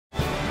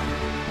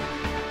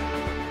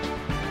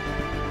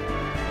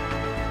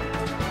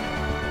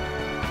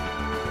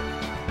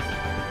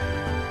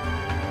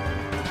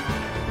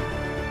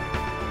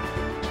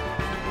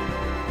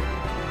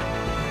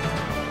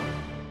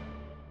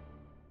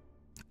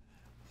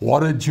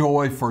What a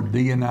joy for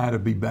Dee and I to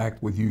be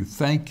back with you.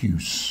 Thank you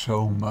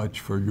so much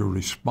for your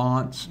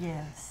response.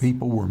 Yes.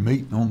 People were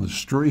meeting on the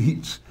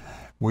streets.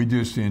 We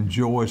just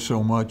enjoy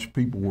so much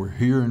people we're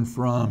hearing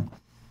from.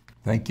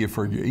 Thank you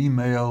for your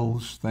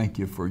emails. Thank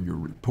you for your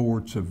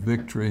reports of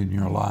victory in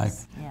your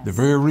life. Yes. The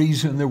very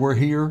reason that we're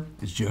here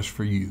is just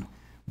for you.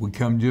 We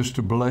come just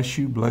to bless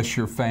you, bless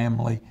your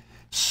family.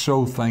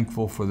 So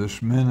thankful for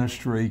this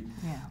ministry,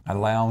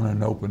 allowing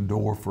an open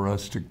door for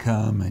us to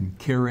come and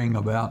caring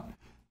about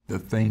the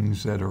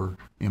things that are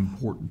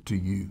important to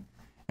you.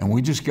 And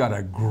we just got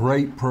a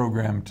great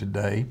program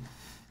today.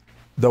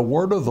 The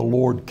word of the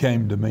Lord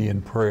came to me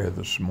in prayer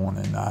this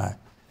morning. I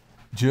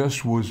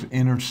just was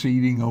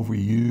interceding over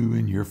you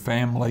and your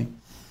family.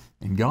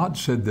 And God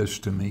said this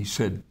to me. He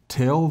said,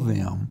 tell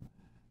them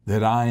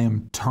that I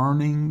am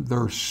turning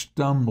their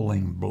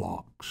stumbling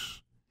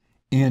blocks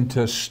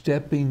into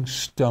stepping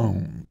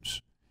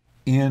stones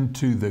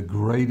into the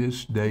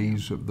greatest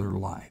days of their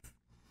life.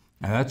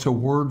 Now that's a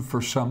word for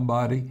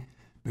somebody,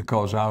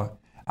 because I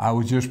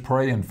was just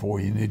praying for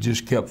you and it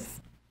just kept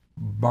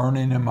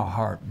burning in my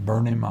heart.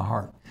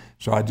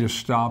 So I just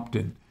stopped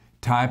and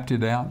typed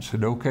it out and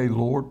said, okay,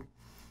 Lord,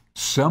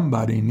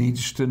 somebody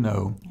needs to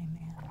know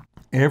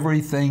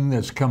everything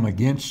that's come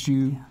against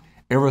you,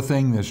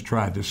 everything that's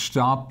tried to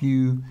stop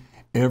you,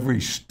 every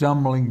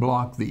stumbling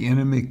block the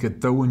enemy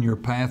could throw in your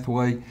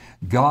pathway.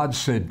 God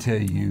said, tell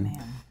you,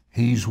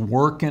 He's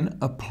working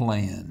a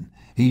plan.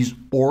 He's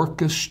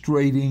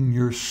orchestrating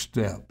your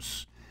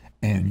steps,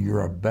 and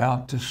you're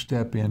about to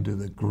step into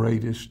the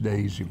greatest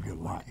days of your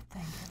life.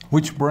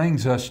 Which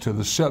brings us to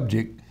the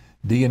subject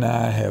Dee and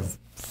I have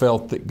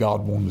felt that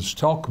God wanted us to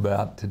talk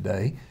about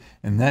today,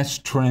 and that's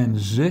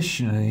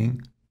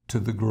transitioning to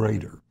the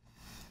greater.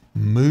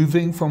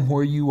 Moving from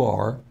where you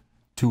are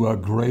to a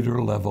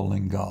greater level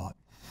in God.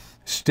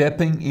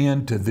 Stepping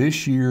into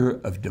this year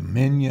of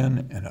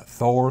dominion and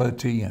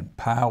authority and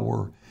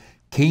power,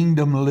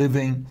 kingdom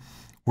living,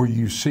 where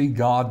you see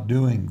God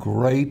doing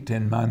great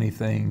and mighty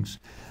things.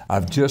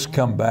 I've just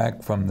come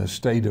back from the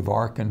state of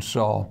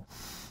Arkansas,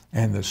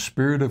 and the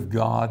Spirit of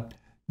God,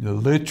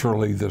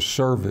 literally the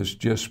service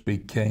just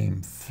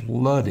became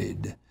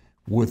flooded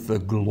with the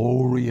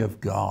glory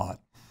of God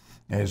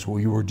as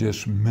we were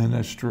just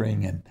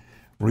ministering and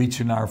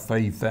reaching our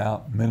faith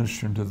out,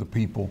 ministering to the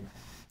people.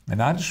 And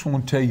I just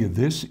want to tell you,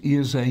 this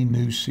is a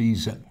new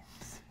season.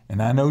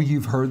 And I know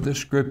you've heard the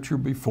scripture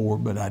before,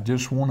 but I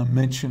just want to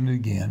mention it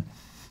again.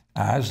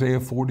 Isaiah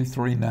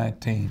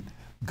 43:19,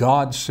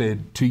 God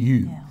said to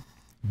you,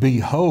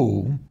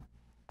 behold,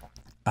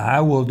 I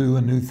will do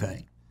a new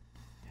thing.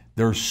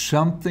 There's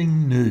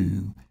something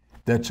new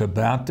that's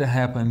about to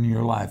happen in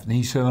your life. And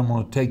He said, I'm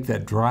going to take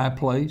that dry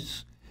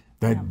place,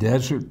 that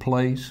desert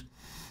place,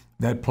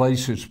 that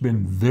place that's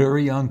been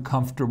very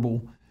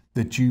uncomfortable,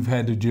 that you've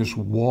had to just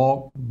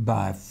walk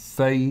by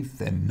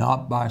faith and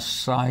not by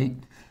sight.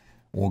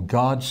 Well,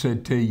 God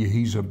said to you,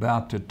 He's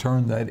about to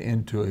turn that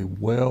into a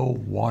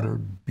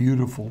well-watered,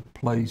 beautiful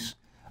place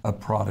of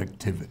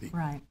productivity.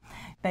 Right.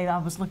 Babe, I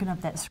was looking up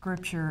that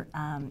scripture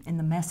in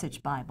the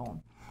Message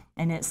Bible,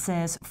 and it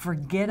says,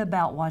 forget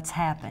about what's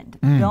happened.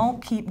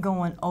 Don't keep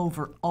going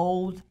over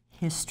old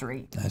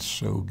history. That's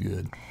so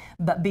good.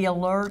 But be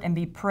alert and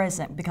be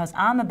present, because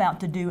I'm about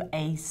to do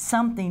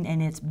something,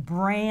 and it's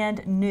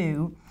brand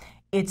new.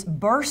 It's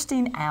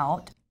bursting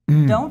out.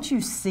 Don't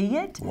you see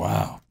it?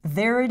 Wow.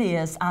 There it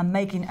is. I'm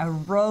making a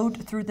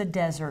road through the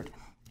desert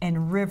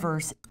and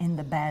rivers in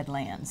the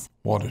Badlands.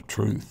 What a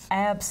truth.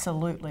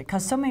 Absolutely.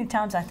 Because so many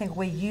times I think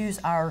we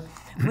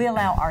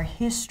allow our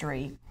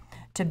history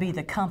to be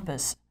the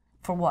compass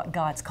for what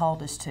God's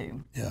called us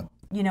to. Yeah.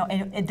 You know,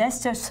 and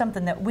that's just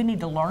something that we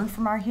need to learn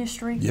from our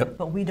history,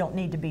 but we don't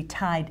need to be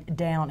tied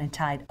down and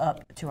tied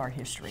up to our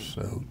history.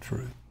 So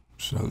true.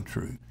 So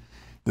true.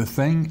 The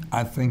thing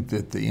I think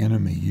that the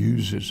enemy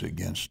uses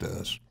against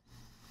us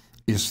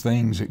is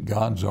things that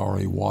God's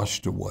already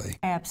washed away.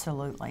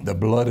 Absolutely. The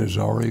blood has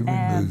already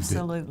removed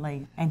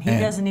Absolutely. And He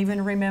doesn't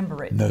even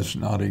remember it. Does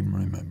not even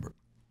remember it.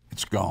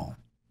 It's gone.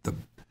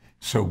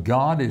 So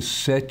God has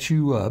set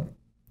you up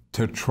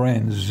to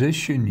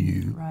transition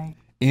you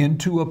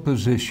into a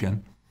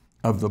position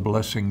of the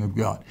blessing of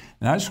God.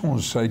 And I just want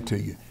to say to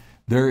you,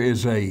 there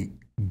is a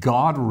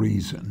God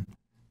reason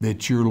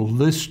that you're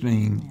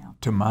listening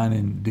to mine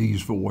and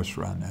Dee's voice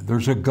right now.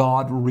 There's a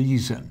God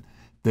reason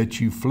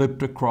that you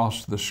flipped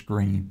across the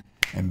screen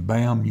and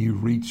bam, you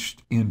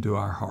reached into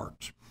our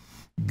hearts.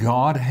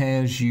 God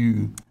has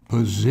you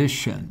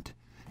positioned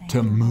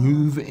to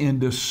move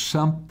into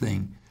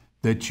something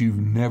that you've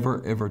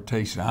never ever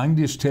tasted. I can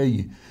just tell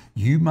you,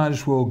 you might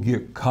as well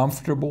get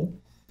comfortable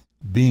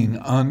being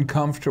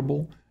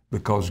uncomfortable,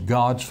 because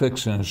God's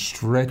fixing to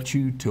stretch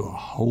you to a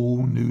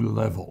whole new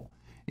level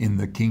in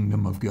the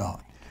kingdom of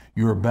God.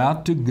 You're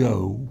about to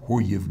go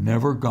where you've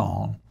never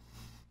gone,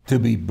 to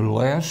be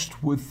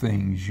blessed with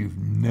things you've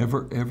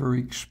never ever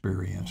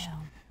experienced,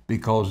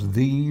 because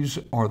these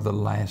are the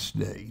last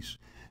days.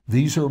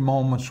 These are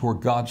moments where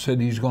God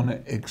said He's going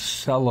to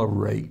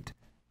accelerate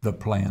the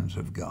plans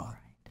of God.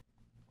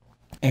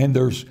 And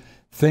there's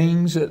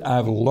things that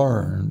I've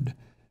learned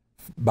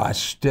by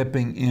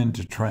stepping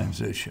into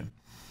transition.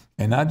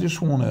 And I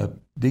just want to,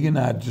 Dee and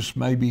I, just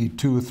maybe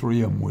 2 or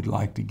 3 of them would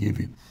like to give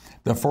you.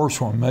 The first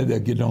one, maybe I'll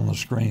get it on the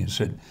screen. It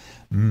said,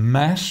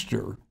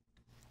 master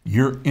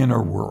your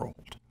inner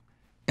world,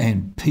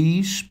 and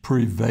peace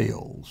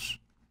prevails,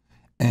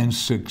 and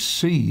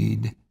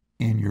succeed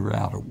in your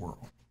outer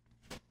world.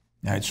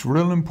 Now, it's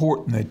real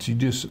important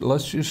that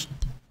let's just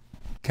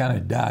kind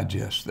of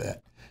digest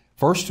that.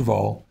 First of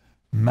all,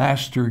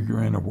 master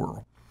your inner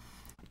world.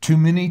 Too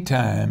many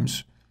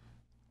times,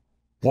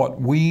 what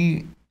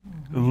we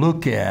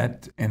look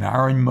at in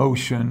our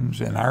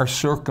emotions and our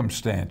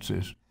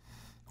circumstances,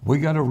 we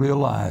got to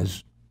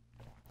realize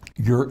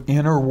your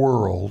inner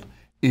world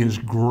is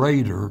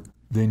greater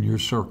than your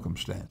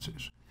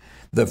circumstances.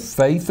 The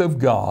faith of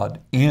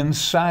God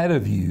inside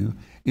of you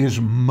is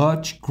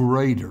much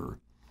greater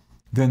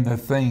than the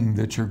thing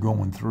that you're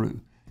going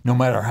through, no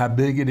matter how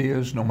big it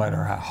is, no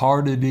matter how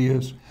hard it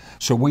is.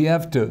 So we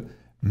have to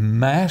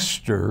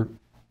master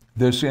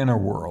this inner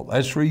world.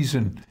 That's the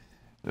reason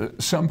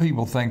some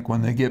people think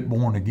when they get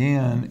born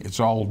again, it's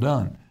all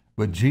done.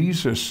 But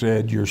Jesus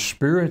said, your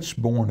spirit's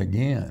born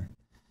again.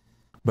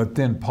 But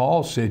then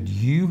Paul said,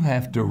 you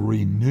have to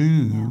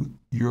renew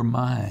your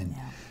mind.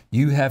 Yeah.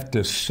 You have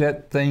to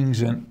set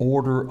things in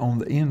order on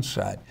the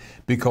inside,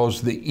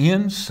 because the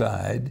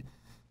inside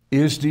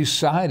is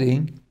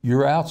deciding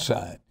your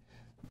outside.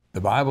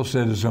 The Bible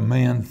said, as a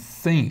man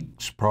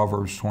thinks,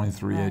 Proverbs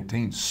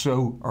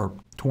 23:18, or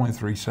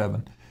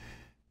 23:7,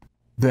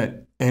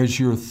 that as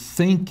you're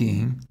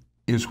thinking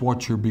is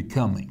what you're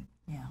becoming.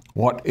 Yeah.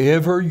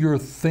 Whatever you're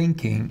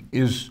thinking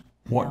is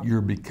what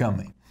you're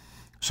becoming.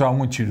 So I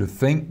want you to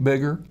think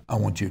bigger. I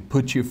want you to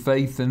put your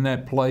faith in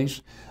that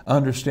place.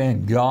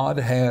 Understand God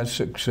has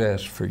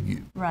success for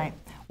you. Right.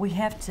 We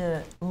have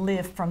to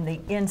live from the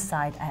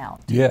inside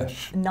out.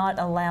 Yes. Not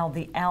allow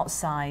the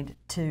outside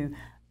to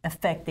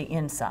affect the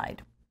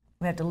inside.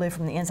 We have to live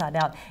from the inside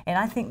out. And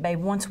I think, babe,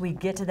 once we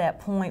get to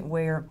that point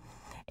where,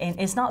 and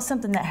it's not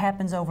something that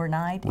happens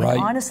overnight. Right.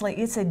 And honestly,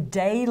 it's a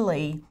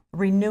daily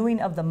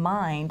renewing of the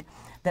mind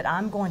that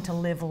I'm going to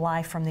live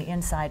life from the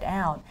inside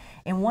out.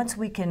 And once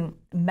we can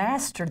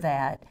master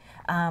that,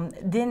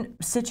 then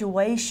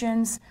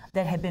situations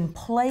that have been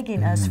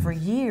plaguing us for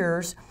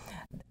years,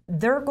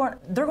 they're going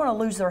to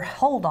lose their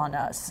hold on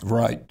us.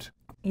 Right.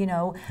 You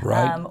know,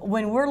 right.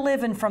 When we're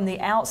living from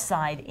the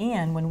outside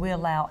in, when we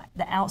allow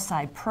the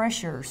outside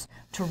pressures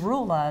to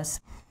rule us,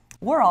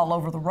 we're all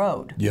over the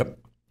road. Yep.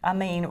 I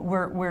mean,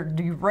 we're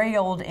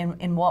derailed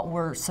in what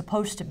we're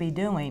supposed to be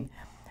doing.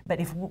 But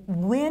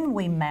when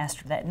we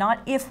master that,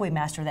 not if we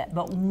master that,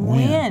 but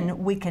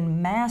when we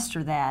can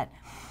master that,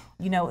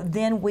 you know,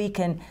 then we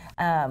can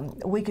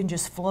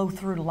just flow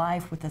through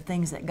life with the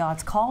things that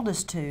God's called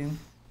us to.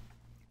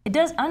 It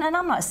does, and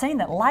I'm not saying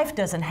that life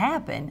doesn't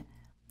happen,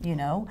 you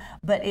know,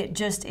 but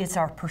it's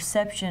our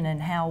perception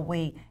and how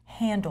we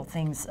handle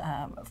things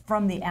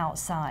from the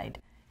outside.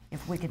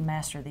 If we can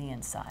master the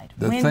inside,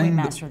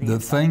 the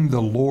thing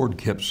the Lord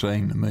kept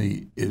saying to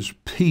me is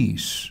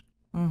peace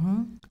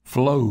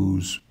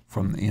flows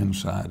from the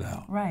inside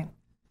out. Right.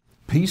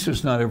 Peace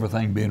is not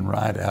everything being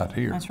right out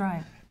here. That's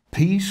right.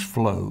 Peace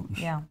flows.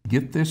 Yeah.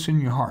 Get this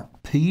in your heart.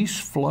 Peace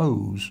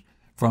flows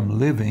from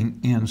living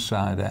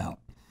inside out,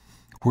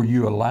 where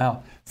you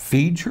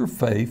feed your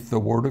faith, the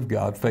Word of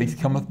God. Faith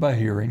cometh by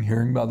hearing,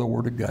 hearing by the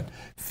Word of God.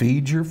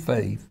 Feed your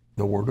faith,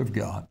 the Word of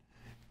God.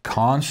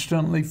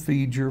 Constantly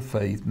feed your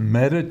faith.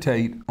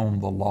 Meditate on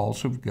the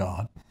laws of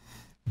God.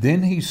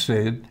 Then he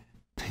said,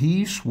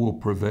 peace will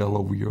prevail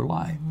over your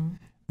life.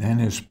 And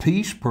as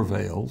peace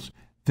prevails,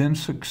 then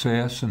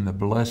success and the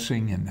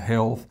blessing and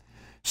health.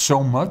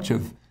 So much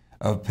of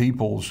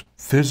people's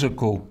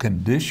physical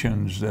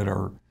conditions that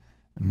are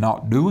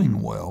not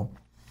doing well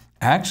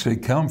actually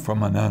come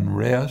from an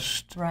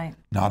unrest, right.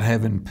 Not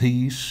having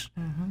peace,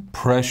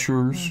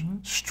 pressures,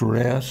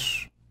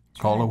 stress,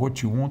 call it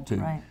what you want to.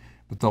 Right.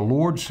 But the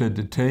Lord said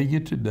to tell you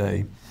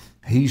today,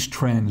 He's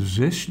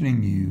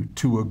transitioning you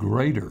to a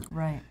greater.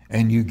 Right.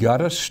 And you got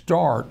to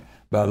start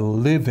by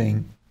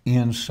living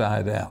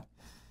inside out.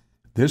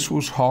 This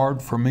was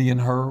hard for me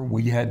and her.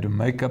 We had to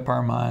make up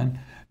our mind.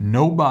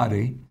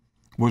 Nobody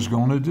was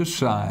going to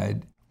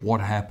decide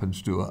what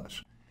happens to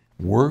us.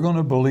 We're going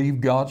to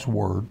believe God's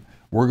Word.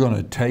 We're going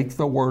to take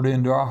the Word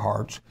into our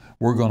hearts.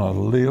 We're going to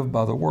live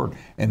by the Word.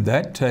 And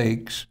that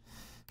takes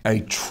a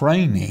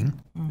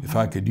training, if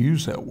I could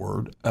use that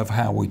word, of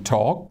how we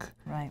talk,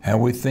 right. How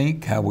we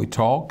think, how we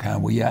talk, how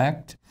we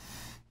act.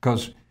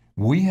 Because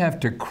we have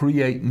to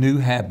create new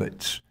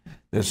habits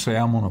that say,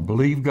 I'm going to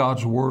believe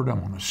God's Word.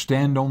 I'm going to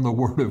stand on the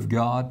Word of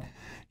God.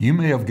 You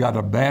may have got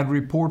a bad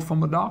report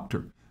from a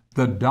doctor.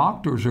 The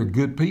doctors are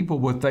good people,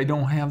 but they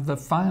don't have the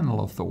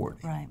final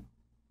authority. Right.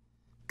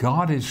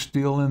 God is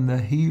still in the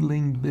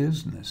healing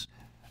business.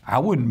 I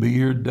wouldn't be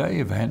here today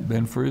if it hadn't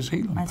been for His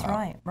healing power. That's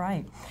right,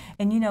 right.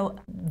 And you know,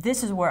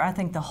 this is where I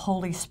think the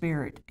Holy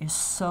Spirit is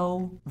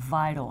so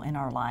vital in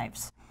our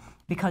lives,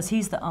 because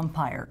He's the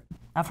umpire.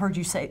 I've heard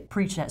you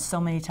preach that so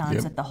many times,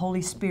 Yep. that the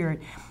Holy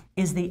Spirit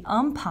is the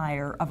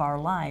umpire of our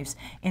lives.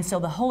 And so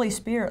the Holy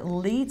Spirit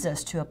leads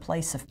us to a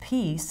place of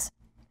peace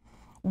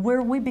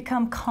where we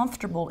become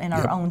comfortable in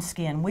our own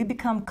skin. We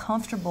become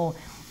comfortable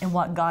in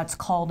what God's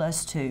called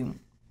us to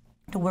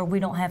where we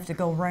don't have to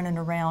go running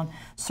around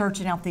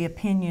searching out the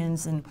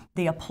opinions and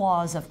the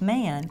applause of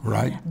man.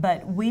 Right.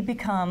 But we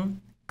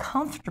become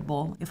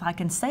comfortable, if I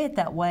can say it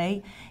that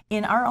way,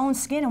 in our own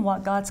skin and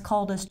what God's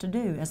called us to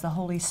do as the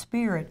Holy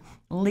Spirit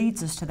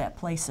leads us to that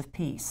place of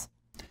peace.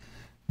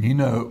 You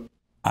know,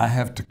 I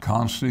have to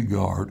constantly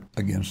guard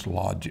against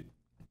logic.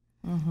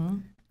 Mm-hmm.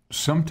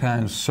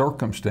 Sometimes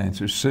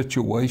circumstances,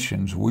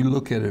 situations, we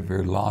look at it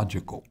very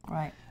logical.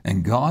 Right.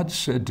 And God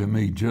said to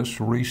me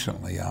just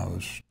recently, I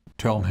was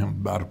telling him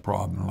about a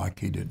problem like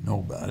he didn't know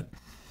about it.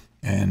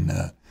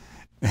 And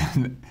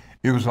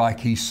it was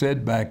like he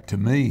said back to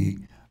me,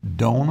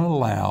 don't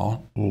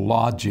allow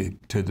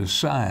logic to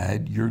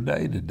decide your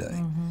day-to-day.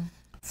 Mm-hmm.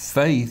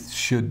 Faith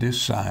should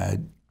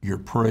decide your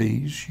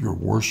praise, your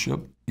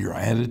worship, your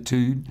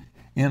attitude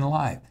in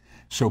life.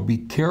 So be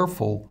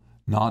careful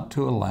not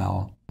to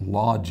allow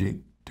logic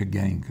to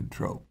gain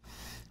control.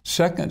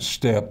 Second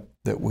step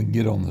that we can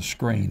get on the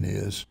screen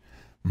is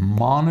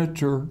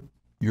monitor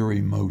your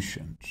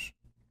emotions.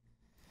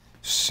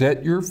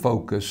 Set your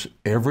focus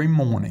every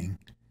morning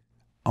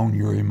on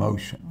your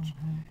emotions.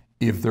 Mm-hmm.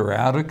 If they're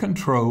out of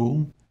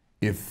control,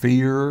 if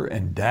fear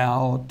and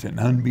doubt and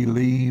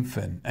unbelief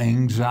and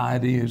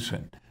anxieties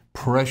and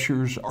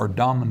pressures are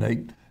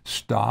dominate,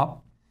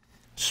 stop,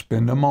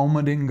 spend a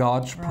moment in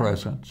God's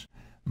presence,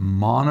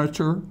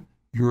 monitor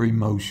your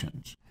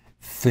emotions.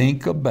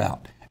 Think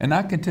about, and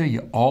I can tell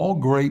you, all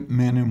great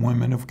men and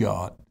women of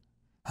God,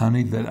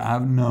 honey, that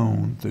I've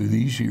known through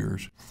these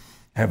years,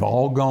 have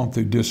all gone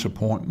through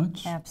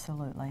disappointments.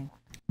 Absolutely.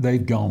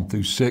 They've gone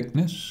through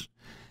sickness.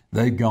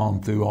 They've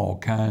gone through all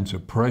kinds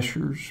of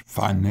pressures,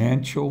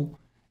 financial,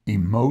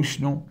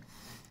 emotional.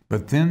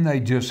 But then they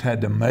just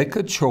had to make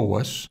a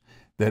choice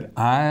that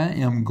I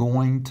am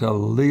going to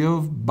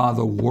live by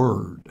the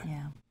Word.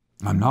 Yeah.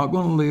 I'm not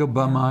going to live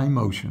by my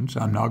emotions.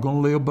 I'm not going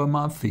to live by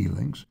my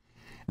feelings.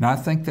 And I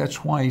think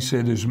that's why he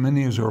said, as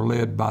many as are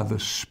led by the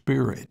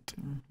Spirit,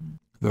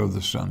 they're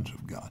the sons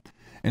of God.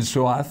 And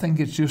so I think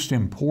it's just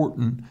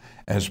important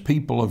as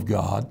people of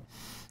God,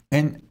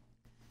 and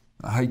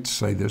I hate to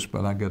say this,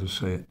 but I got to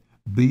say it,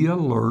 be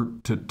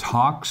alert to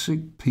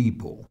toxic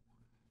people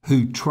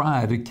who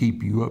try to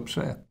keep you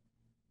upset.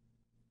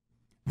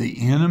 The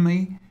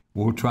enemy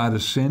will try to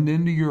send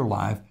into your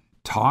life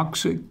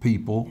toxic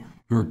people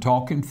who are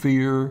talking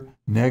fear,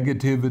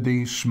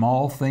 negativity,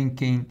 small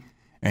thinking,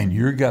 and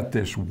you got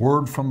this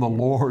word from the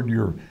Lord,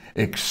 you're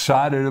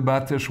excited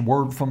about this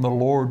word from the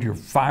Lord, you're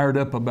fired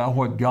up about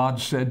what God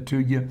said to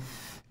you,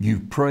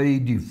 you've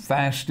prayed, you've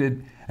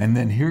fasted, and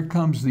then here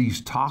comes these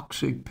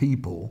toxic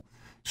people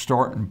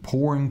starting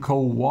pouring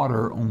cold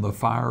water on the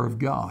fire of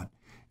God.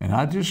 And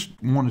I just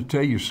want to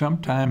tell you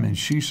sometime, and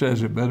she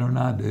says it better than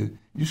I do,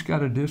 you just got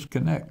to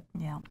disconnect.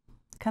 Yeah.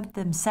 Cut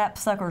them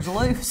sapsuckers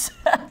loose.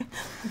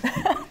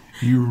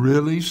 You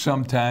really,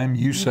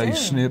 sometimes you say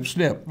snip,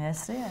 snip.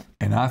 That's it.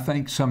 And I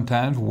think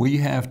sometimes we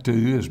have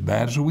to, as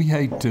bad as we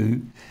hate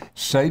to,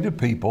 say to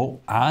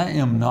people, I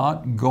am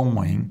not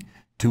going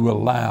to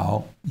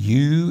allow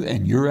you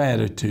and your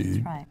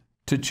attitude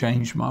to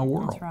change my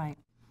world. That's right.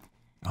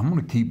 I'm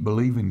going to keep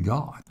believing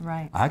God.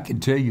 Right. I can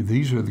tell you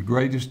these are the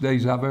greatest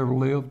days I've ever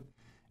lived,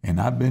 and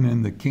I've been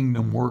in the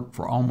kingdom work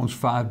for almost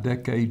 5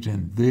 decades,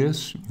 and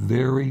this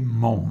very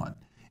moment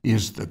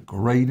is the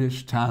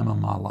greatest time of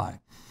my life.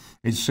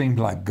 It seems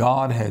like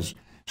God has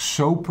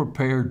so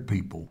prepared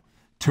people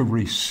to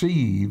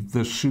receive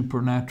the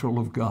supernatural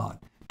of God,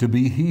 to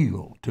be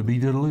healed, to be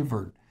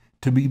delivered,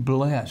 to be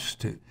blessed,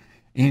 to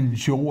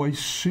enjoy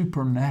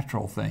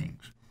supernatural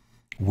things.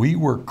 We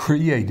were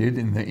created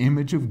in the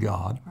image of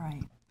God,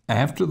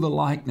 after the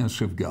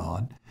likeness of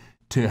God,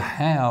 to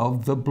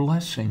have the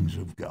blessings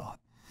of God.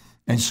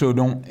 And so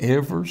don't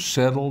ever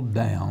settle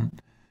down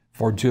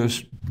for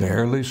just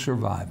barely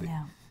surviving.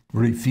 Yeah.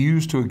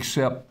 Refuse to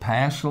accept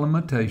past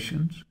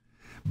limitations.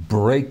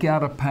 Break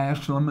out of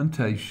past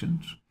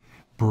limitations.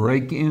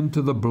 Break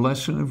into the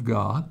blessing of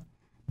God.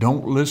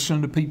 Don't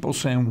listen to people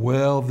saying,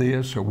 well,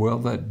 this or well,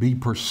 that. Be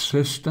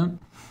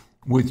persistent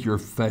with your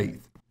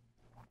faith.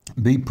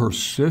 Be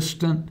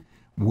persistent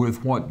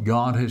with what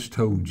God has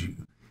told you.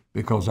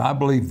 Because I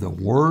believe the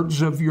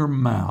words of your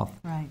mouth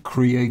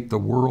create the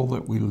world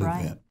that we live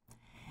in.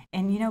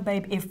 And you know,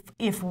 babe,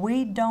 if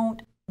we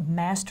don't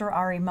master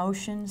our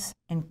emotions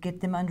and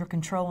get them under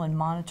control and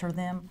monitor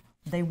them,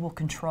 they will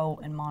control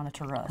and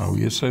monitor us. Oh,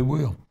 yes, they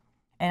will.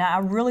 And I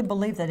really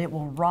believe that it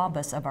will rob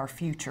us of our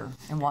future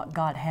and what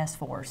God has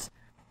for us.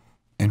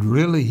 And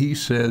really, he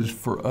says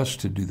for us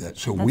to do that.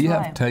 So we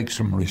have to take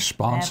some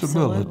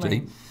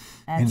responsibility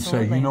and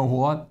say, you know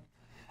what?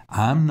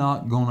 I'm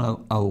not going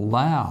to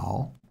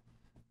allow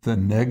the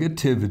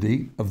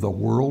negativity of the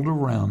world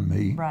around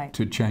me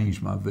to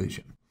change my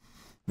vision.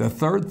 The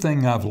third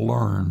thing I've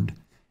learned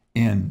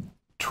in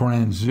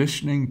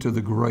transitioning to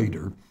the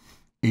greater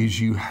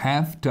is you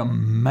have to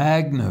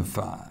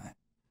magnify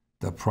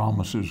the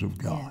promises of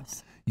God.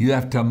 Yes. You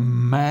have to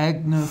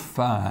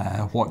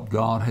magnify what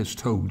God has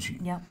told you.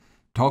 Yep.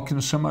 Talking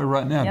to somebody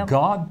right now, Yep.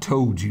 God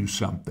told you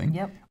something.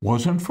 Yep.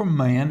 Wasn't from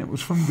man, it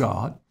was from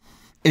God.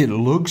 It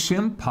looks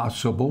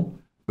impossible,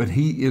 but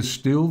He is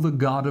still the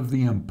God of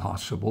the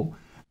impossible.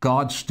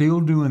 God's still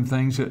doing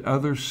things that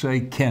others say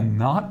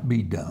cannot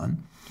be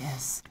done.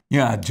 Yes.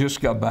 Yeah, I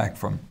just got back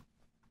from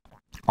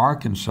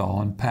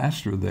Arkansas, and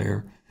pastor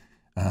there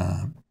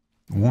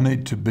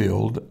wanted to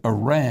build a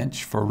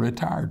ranch for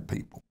retired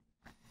people.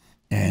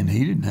 And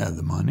he didn't have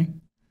the money.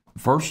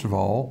 First of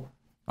all,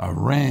 a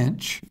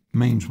ranch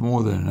means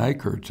more than an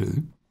acre or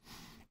two.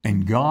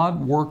 And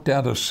God worked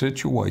out a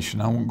situation,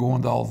 I won't go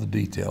into all the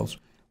details,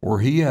 where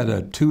he had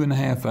a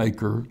 2.5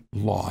 acre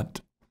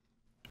lot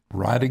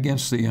right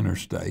against the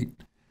interstate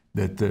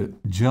that the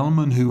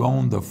gentleman who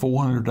owned the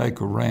 400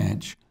 acre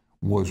ranch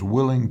was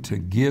willing to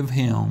give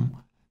him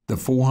the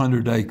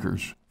 400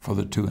 acres for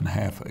the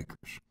 2.5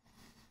 acres.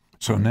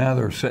 So now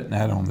they're sitting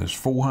out on this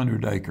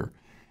 400 acre.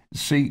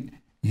 See,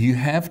 you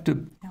have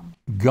to,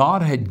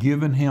 God had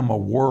given him a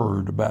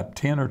word about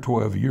 10 or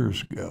 12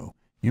 years ago.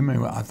 You may,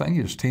 I think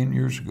it was 10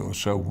 years ago or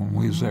so when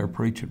we was there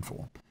preaching for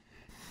him.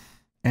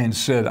 And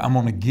said, I'm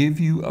going to give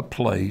you a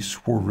place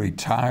where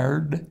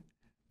retired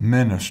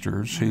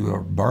ministers who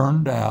are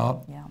burned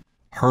out,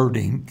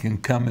 hurting, can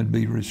come and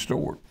be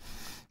restored.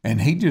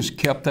 And he just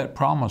kept that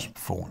promise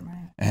before him. Right.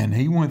 And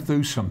he went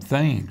through some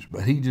things,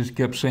 but he just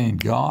kept saying,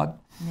 God,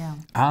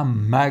 I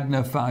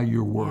magnify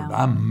your word.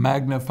 I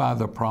magnify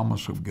the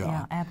promise of God.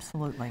 Yeah,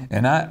 absolutely.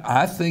 And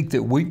I think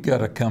that we've got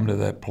to come to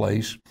that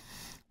place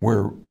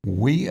where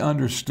we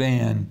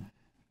understand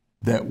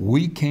that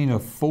we can't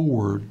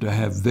afford to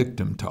have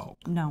victim talk.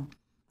 No.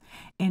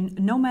 And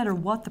no matter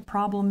what the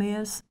problem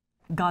is,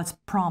 God's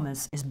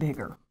promise is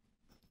bigger.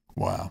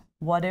 Wow.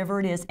 Whatever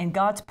it is. And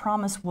God's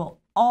promise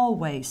will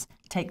always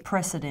take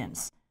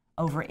precedence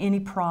over any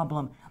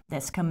problem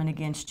that's coming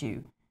against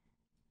you.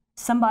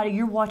 Somebody,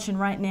 you're watching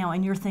right now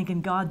and you're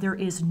thinking, God, there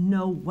is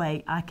no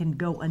way I can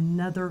go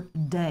another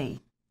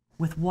day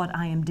with what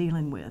I am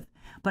dealing with.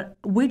 But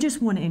we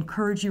just want to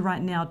encourage you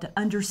right now to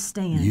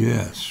understand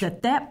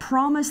that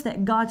promise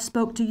that God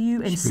spoke to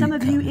you, and some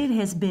of you, it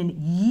has been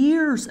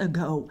years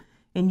ago,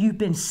 and you've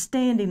been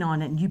standing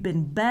on it, and you've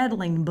been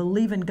battling and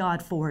believing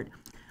God for it.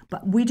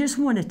 But we just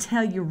want to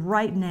tell you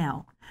right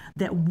now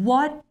that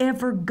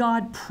whatever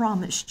God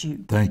promised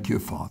you, thank you,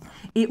 Father,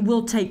 it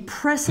will take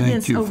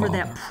precedence over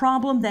that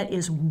problem that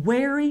is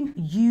wearing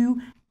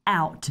you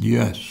out.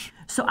 Yes.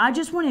 So I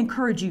just want to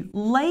encourage you,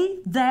 lay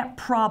that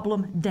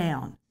problem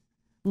down.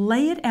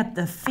 Lay it at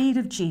the feet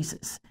of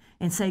Jesus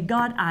and say,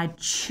 God, I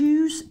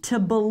choose to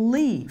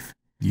believe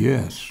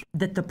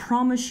that the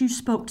promise you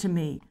spoke to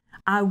me,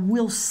 I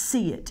will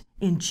see it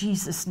in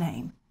Jesus'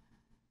 name.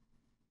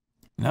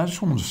 And I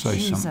just want to say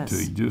something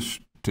to you,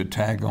 just to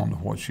tag on to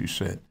what you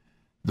said.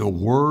 The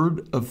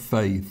word of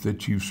faith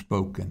that you've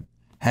spoken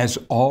has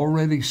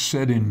already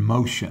set in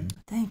motion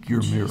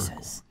your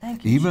miracle.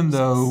 Even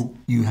though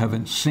you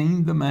haven't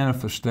seen the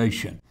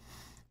manifestation,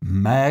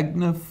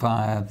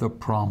 magnify the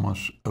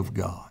promise of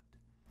God.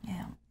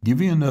 Yeah. Give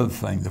you another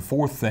thing. The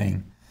fourth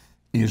thing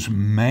is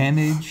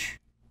manage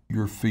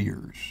your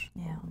fears.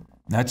 Yeah.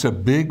 That's a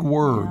big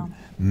word. Yeah.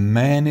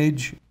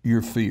 Manage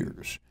your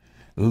fears.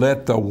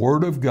 Let the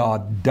Word of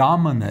God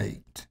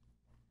dominate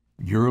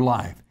your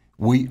life.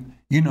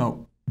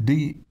 You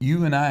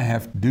and I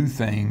have to do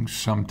things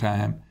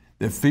sometime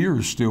that fear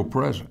is still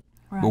present.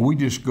 Right. But we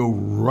just go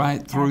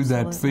right through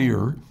that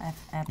fear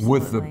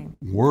with the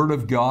Word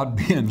of God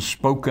being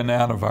spoken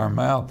out of our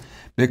mouth,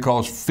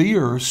 because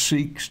fear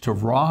seeks to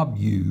rob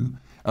you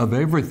of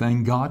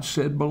everything God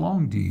said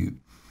belonged to you.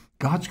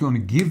 God's going to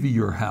give you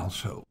your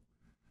household.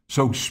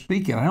 So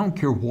speak it. I don't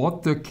care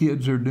what the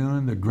kids are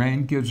doing, the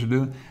grandkids are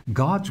doing.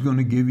 God's going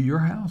to give you your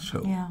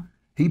household. Yeah.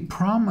 He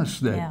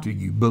promised that to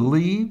you.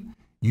 Believe,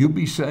 you'll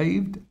be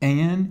saved,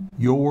 and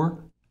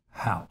your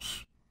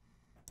house.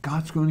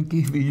 God's going to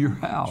give you your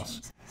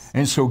house.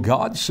 And so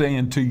God's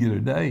saying to you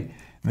today,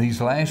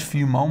 these last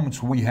few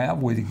moments we have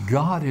with you,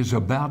 God is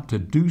about to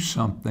do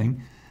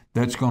something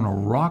that's going to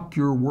rock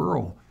your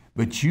world.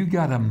 But you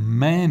got to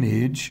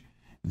manage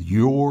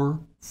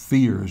your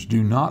fears.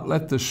 Do not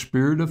let the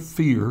spirit of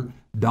fear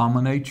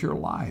dominate your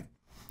life.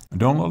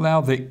 Don't allow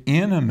the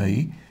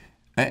enemy,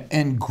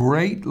 and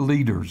great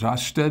leaders, I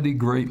study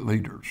great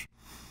leaders.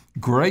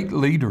 Great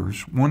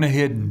leaders went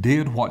ahead and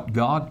did what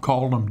God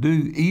called them to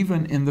do,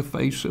 even in the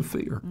face of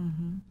fear.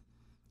 Mm-hmm.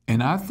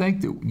 And I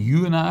think that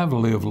you and I have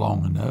lived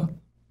long enough,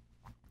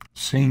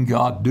 seen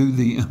God do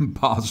the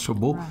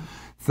impossible,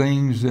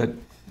 things that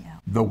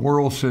the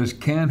world says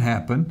can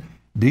happen.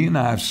 Dee and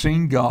I have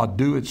seen God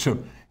do it.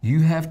 So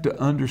you have to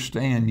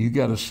understand, you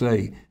got to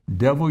say,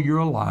 devil, you're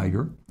a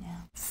liar. Yeah.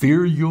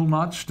 Fear, you'll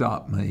not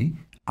stop me.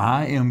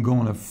 I am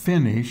going to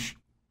finish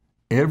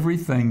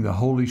everything the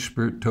Holy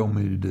Spirit told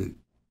me to do.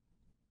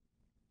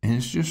 And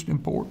it's just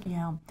important.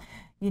 Yeah.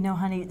 You know,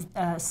 honey,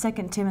 2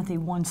 Timothy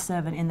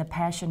 1:7 in the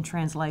Passion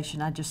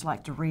Translation, I'd just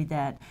like to read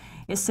that.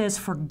 It says,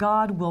 for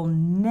God will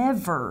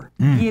never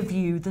give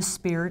you the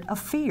spirit of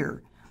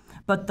fear,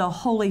 but the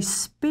Holy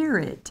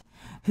Spirit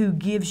who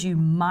gives you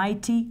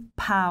mighty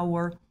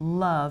power,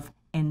 love,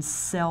 and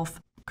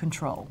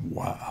self-control.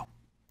 Wow.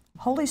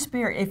 Holy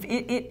Spirit,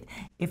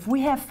 if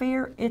we have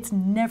fear, it's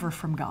never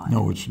from God.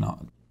 No, it's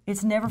not.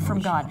 It's never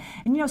from God. Not.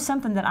 And you know,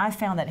 something that I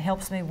found that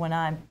helps me when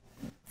I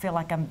feel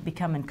like I'm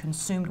becoming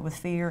consumed with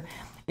fear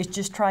is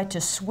just try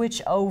to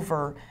switch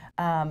over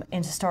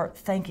and to start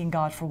thanking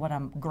God for what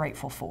I'm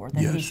grateful for,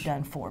 that Yes. He's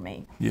done for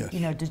me. Yes. You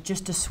know,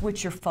 just to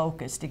switch your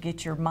focus, to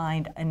get your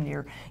mind and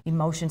your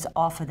emotions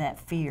off of that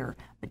fear,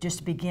 but just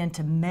to begin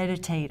to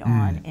meditate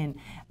on and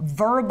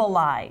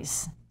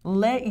verbalize.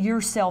 Let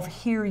yourself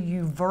hear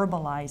you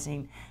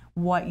verbalizing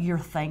what you're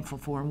thankful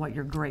for and what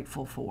you're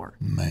grateful for.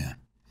 Man.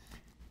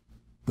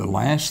 The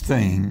last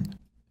thing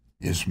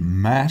is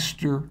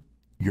master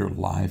your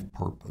life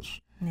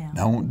purpose. Yeah.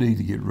 Now, I want Dee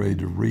to get ready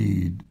to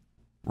read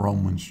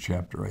Romans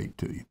chapter 8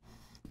 to you.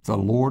 The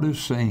Lord is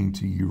saying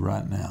to you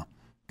right now,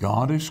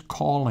 God is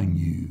calling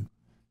you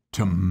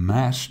to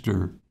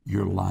master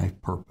your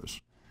life purpose.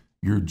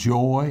 Your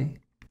joy,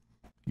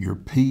 your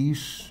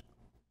peace,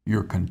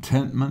 your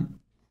contentment,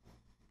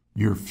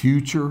 your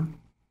future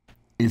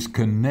is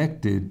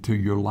connected to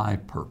your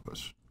life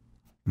purpose.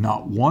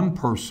 Not one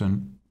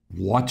person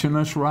watching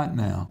us right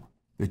now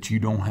that you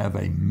don't have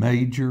a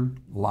major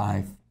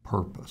life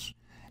purpose.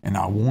 And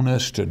I want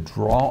us to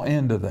draw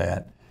into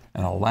that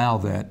and allow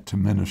that to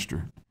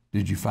minister.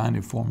 Did you find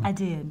it for me? I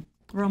did.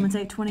 Romans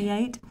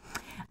 8:28.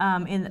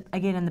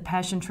 Again, in the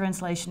Passion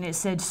Translation, it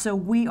said, "So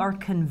we are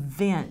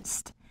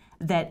convinced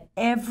that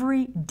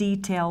every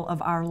detail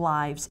of our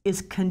lives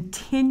is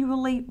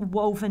continually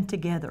woven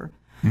together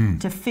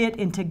to fit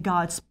into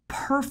God's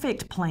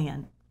perfect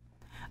plan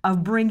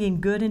of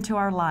bringing good into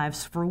our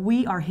lives, for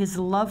we are His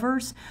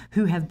lovers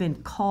who have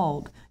been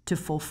called to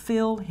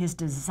fulfill His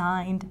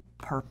designed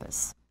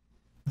purpose."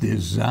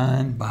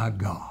 Designed by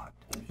God.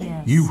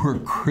 Yes. You were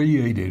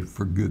created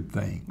for good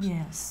things.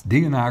 Yes.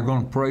 Dee and I are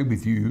going to pray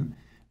with you.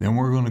 Then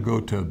we're going to go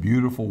to a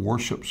beautiful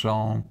worship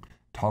song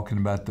talking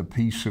about the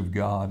peace of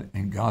God,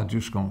 and God's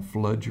just going to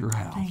flood your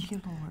house. Thank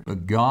you, Lord.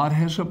 But God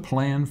has a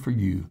plan for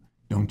you.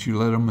 Don't you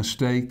let a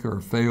mistake or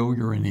a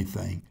failure or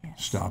anything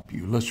stop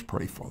you. Let's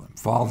pray for them.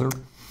 Father,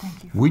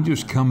 Thank you, we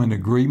just come in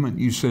agreement.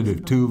 You said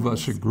if two of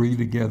us agree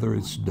together,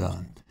 it's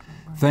done.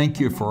 Thank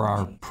you for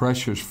our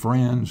precious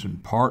friends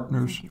and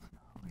partners.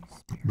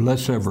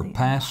 Bless every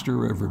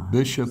pastor, every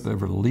bishop,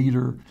 every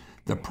leader,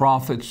 the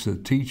prophets, the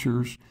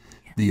teachers,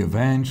 the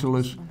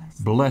evangelists.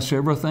 Bless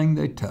everything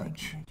they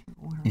touch.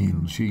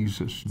 In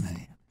Jesus'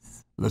 name.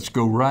 Let's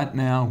go right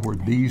now where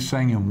Dee's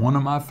singing one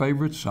of my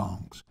favorite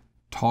songs,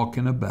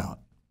 talking about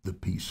the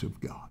peace of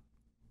God.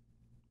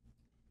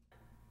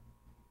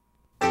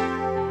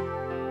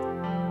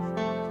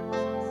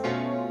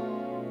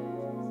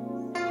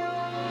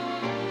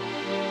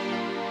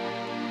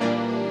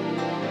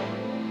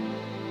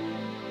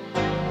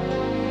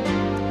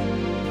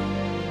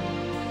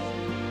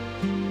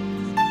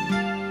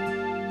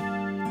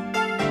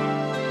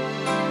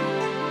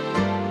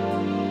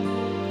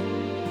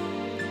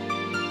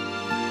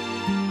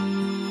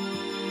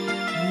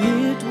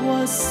 It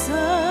was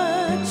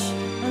such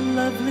a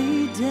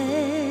lovely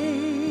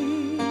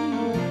day.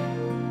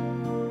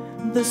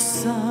 The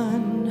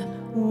sun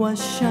was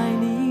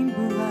shining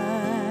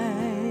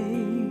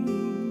bright.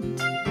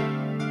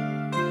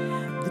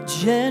 The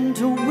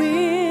gentle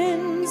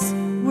winds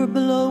were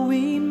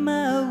blowing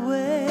my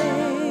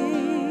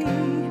way.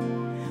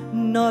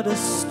 Not a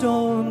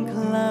storm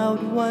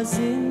cloud was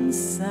in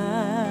sight.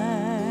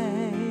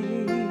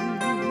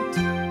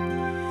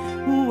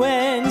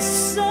 When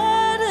suddenly,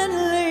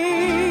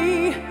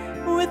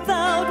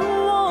 without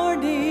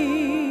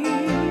warning,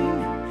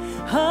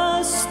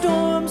 a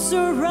storm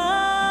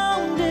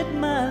surrounded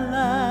my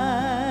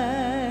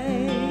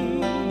life.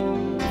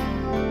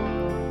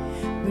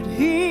 But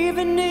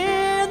even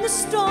in the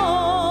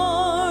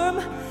storm,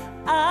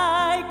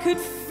 I could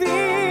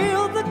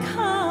feel the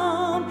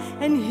calm,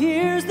 and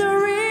here's the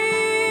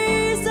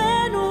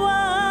reason why.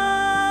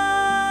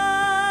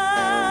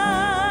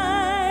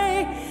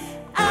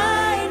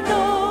 I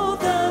know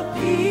the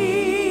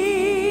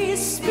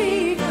peace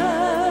speaker.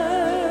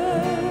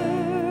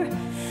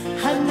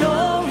 I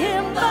know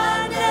him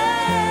by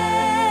name.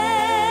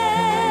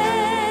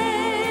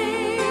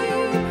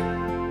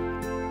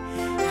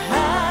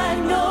 I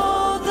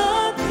know the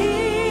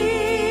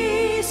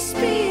peace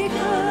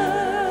speaker.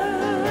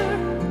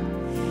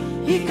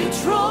 He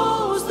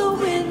controls the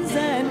winds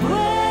and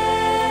waves.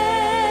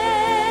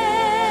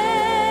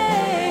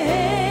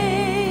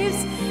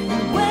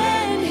 And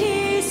when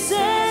he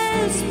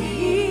says,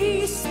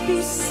 "Peace,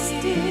 be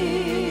still,"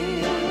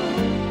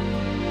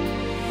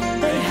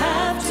 they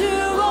have to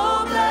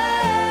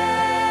obey.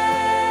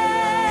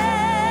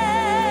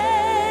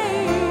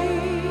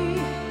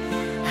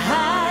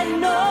 I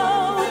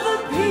know the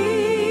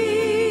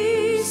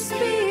peace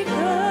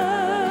speaker.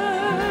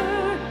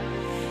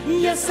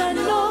 Yes, I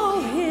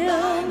know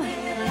him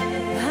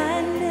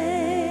by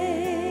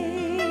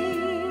name.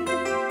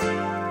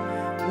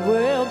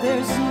 Well,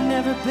 there's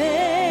never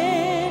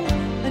been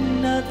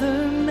another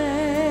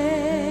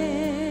man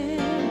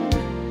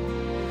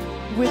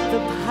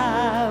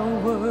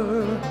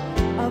power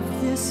of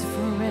this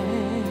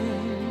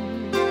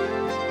friend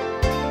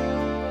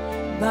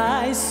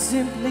by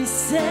simply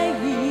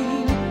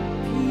saying,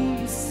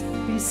 peace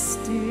be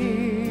still.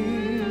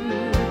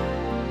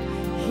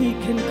 He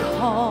can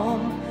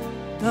calm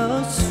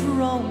the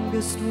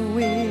strongest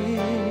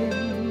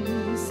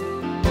winds.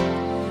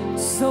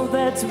 So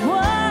that's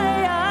why